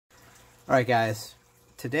Alright guys,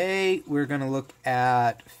 today we're going to look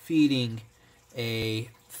at feeding a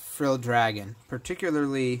frilled dragon,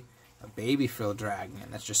 particularly a baby frilled dragon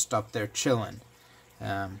that's just up there chilling.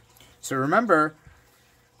 So remember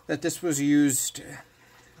that this was used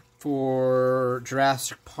for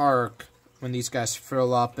Jurassic Park when these guys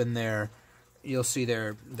frill up and you'll see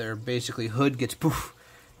their basically hood gets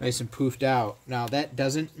nice and poofed out. Now that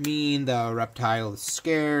doesn't mean the reptile is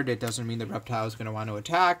scared. It doesn't mean the reptile is going to want to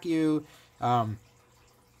attack you.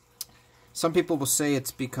 Some people will say it's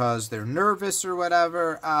because they're nervous or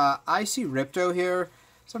whatever. I see Ripto here.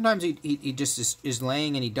 Sometimes he just is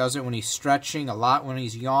laying and he does it when he's stretching, a lot when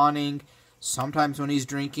he's yawning, sometimes when he's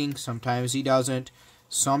drinking, sometimes he doesn't,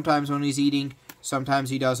 sometimes when he's eating, sometimes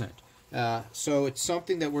he doesn't. So it's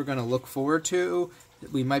something that we're going to look forward to.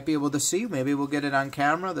 We might be able to see. Maybe we'll get it on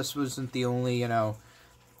camera. This wasn't the only,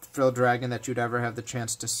 frilled dragon that you'd ever have the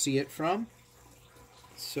chance to see it from.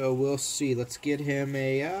 So we'll see. Let's get him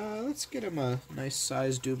a nice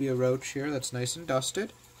sized dubia roach here that's nice and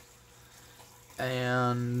dusted.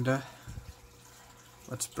 And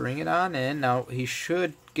let's bring it on in. Now he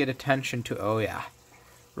should get attention to, oh yeah,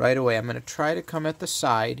 right away. I'm going to try to come at the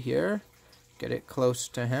side here. Get it close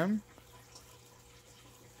to him.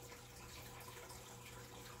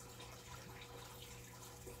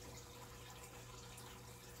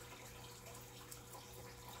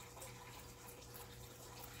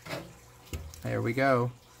 There we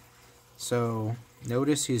go. So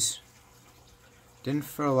notice he's didn't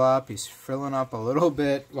frill up. He's frilling up a little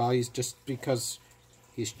bit while he's just because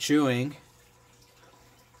he's chewing.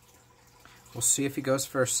 We'll see if he goes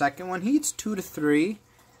for a second one. He eats 2 to 3.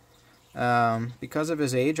 Because of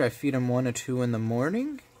his age, I feed him 1 to 2 in the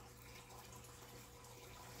morning.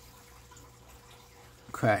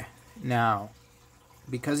 Okay, now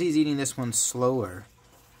because he's eating this one slower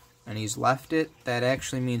and he's left it, that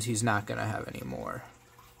actually means he's not going to have any more.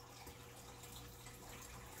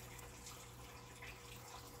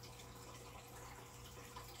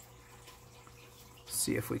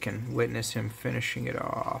 See if we can witness him finishing it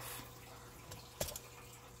off.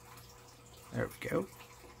 There we go.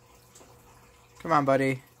 Come on,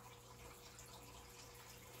 buddy.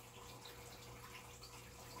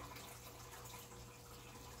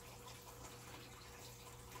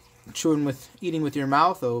 Eating with your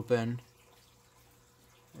mouth open.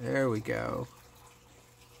 There we go.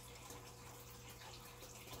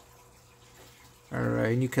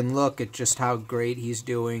 Alright, and you can look at just how great he's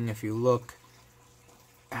doing. If you look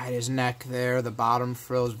at his neck there, the bottom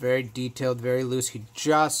frill is very detailed, very loose. He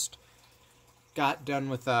just got done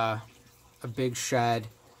with a big shed,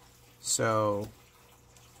 so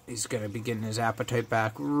he's going to be getting his appetite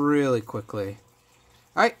back really quickly.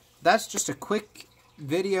 Alright, that's just a quick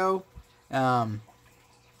video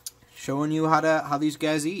showing you how these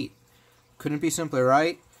guys eat. Couldn't be simpler,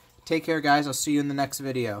 right? Take care, guys. I'll see you in the next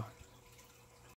video.